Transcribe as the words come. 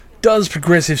Does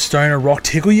progressive stoner rock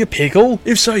tickle your pickle?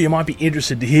 If so, you might be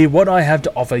interested to hear what I have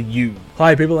to offer you.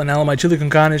 Hi people, and hello my Chili Con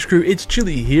Carnage crew, it's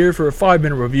Chili here for a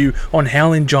 5-minute review on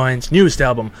Howling Giant's newest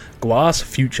album, Glass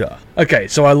Future. Okay,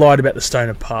 so I lied about the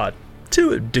stoner part.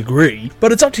 To a degree,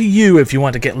 but it's up to you if you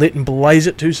want to get lit and blaze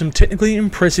it to some technically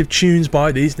impressive tunes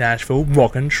by these Nashville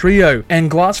rockin' trio.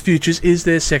 And Glass Futures is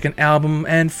their second album,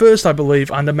 and first I believe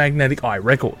under Magnetic Eye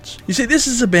Records. You see, this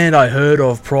is a band I heard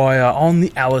of prior on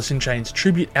the Alice in Chains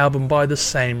tribute album by the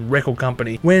same record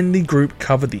company, when the group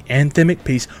covered the anthemic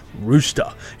piece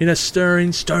Rooster in a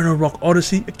stirring stoner rock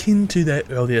odyssey akin to their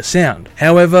earlier sound.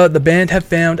 However, the band have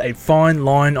found a fine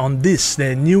line on this,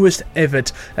 their newest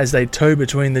effort, as they toe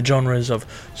between the genres of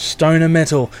stoner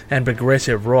metal and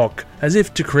progressive rock, as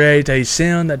if to create a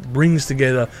sound that brings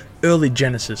together early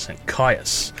Genesis and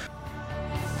Caius.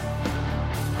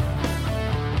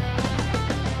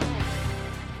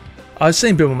 I've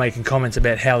seen people making comments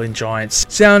about Howling Giants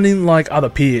sounding like other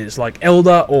peers like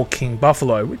Elder or King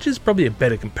Buffalo, which is probably a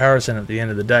better comparison at the end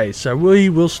of the day, so we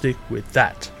will stick with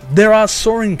that. There are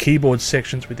soaring keyboard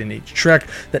sections within each track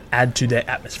that add to their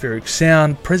atmospheric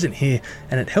sound present here,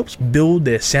 and it helps build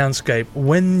their soundscape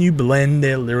when you blend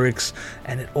their lyrics,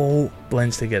 and it all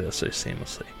blends together so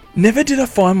seamlessly. Never did I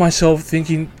find myself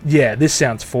thinking, yeah, this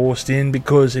sounds forced in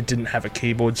because it didn't have a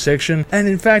keyboard section, and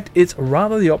in fact it's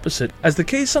rather the opposite, as the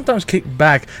keys sometimes kick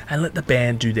back and let the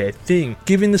band do their thing,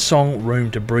 giving the song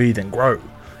room to breathe and grow.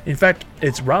 In fact,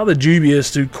 it's rather dubious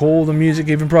to call the music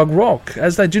even prog rock,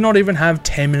 as they do not even have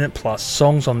 10-minute plus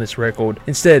songs on this record.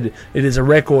 Instead, it is a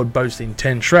record boasting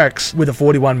 10 tracks with a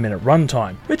 41-minute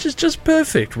runtime, which is just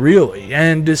perfect, really.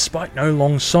 And despite no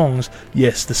long songs,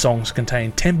 yes, the songs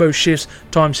contain tempo shifts,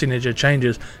 time signature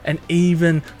changes, and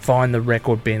even find the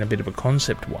record being a bit of a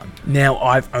concept one. Now,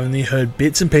 I've only heard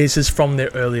bits and pieces from their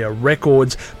earlier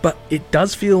records, but it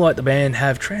does feel like the band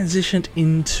have transitioned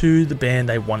into the band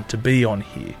they want to be on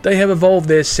here. They have evolved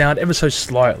their sound ever so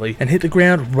slightly and hit the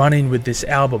ground running with this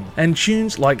album, and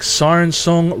tunes like Siren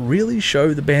Song really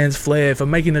show the band's flair for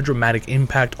making a dramatic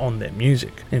impact on their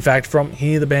music. In fact, from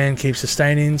here the band keeps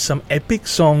sustaining some epic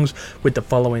songs with the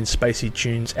following spacey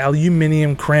tunes: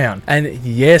 Aluminium Crown, and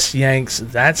yes Yanks,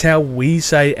 that's how we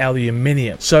say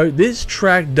aluminium. So this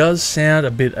track does sound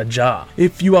a bit ajar.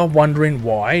 If you are wondering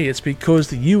why, it's because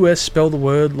the US spell the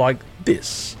word like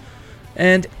this,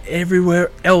 and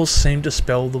everywhere else seem to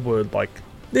spell the word like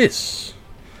this.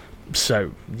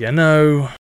 So, you know.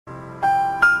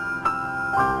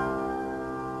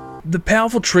 The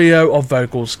powerful trio of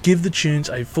vocals give the tunes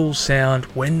a full sound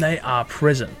when they are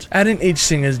present, adding each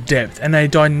singer's depth and a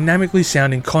dynamically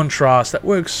sounding contrast that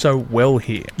works so well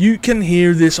here. You can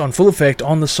hear this on full effect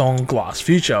on the song Glass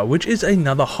Future, which is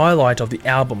another highlight of the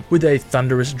album, with a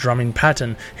thunderous drumming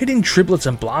pattern, hitting triplets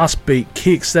and blast beat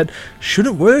kicks that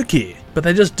shouldn't work here, but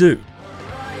they just do.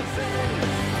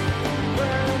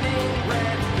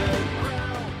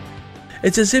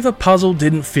 It's as if a puzzle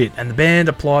didn't fit and the band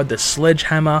applied the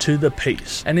sledgehammer to the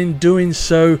piece, and in doing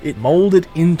so it molded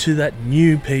into that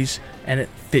new piece and it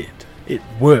fit. It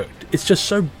worked. It's just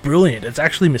so brilliant. It's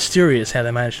actually mysterious how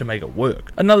they managed to make it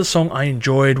work. Another song I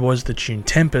enjoyed was the tune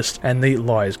Tempest and the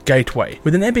Liar's Gateway,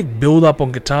 with an epic build-up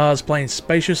on guitars playing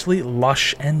spaciously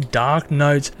lush and dark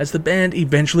notes as the band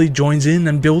eventually joins in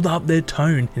and build up their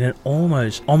tone in an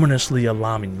almost ominously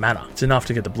alarming manner. It's enough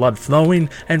to get the blood flowing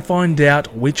and find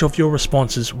out which of your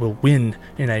responses will win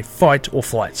in a fight or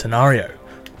flight scenario.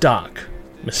 Dark,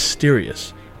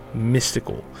 mysterious,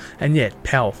 mystical, and yet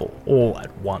powerful all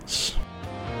at once.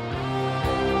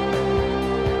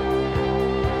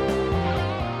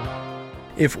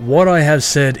 If what I have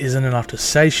said isn't enough to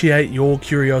satiate your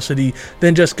curiosity,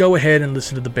 then just go ahead and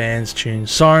listen to the band's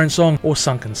tunes Siren Song or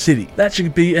Sunken City. That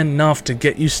should be enough to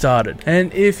get you started,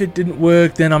 and if it didn't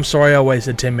work, then I'm sorry I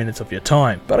wasted 10 minutes of your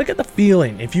time. But I get the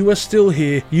feeling if you are still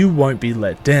here, you won't be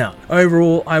let down.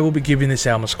 Overall, I will be giving this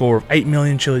album a score of 8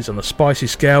 million chilies on the spicy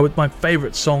scale, with my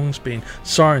favourite songs being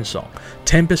Siren Song,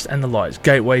 Tempest and the Liar's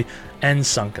Gateway, and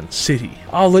Sunken City.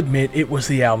 I'll admit it was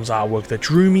the album's artwork that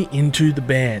drew me into the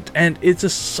band, and it's a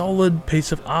solid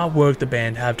piece of artwork the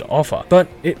band have to offer, but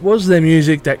it was their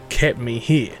music that kept me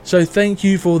here. So thank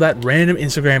you for that random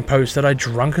Instagram post that I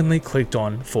drunkenly clicked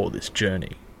on for this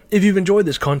journey. If you've enjoyed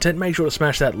this content, make sure to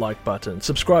smash that like button,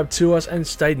 subscribe to us, and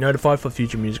stay notified for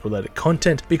future music related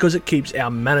content, because it keeps our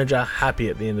manager happy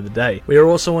at the end of the day. We are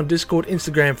also on Discord,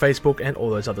 Instagram, Facebook, and all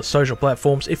those other social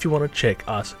platforms if you want to check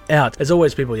us out. As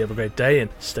always people, you have a great day and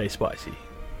stay spicy.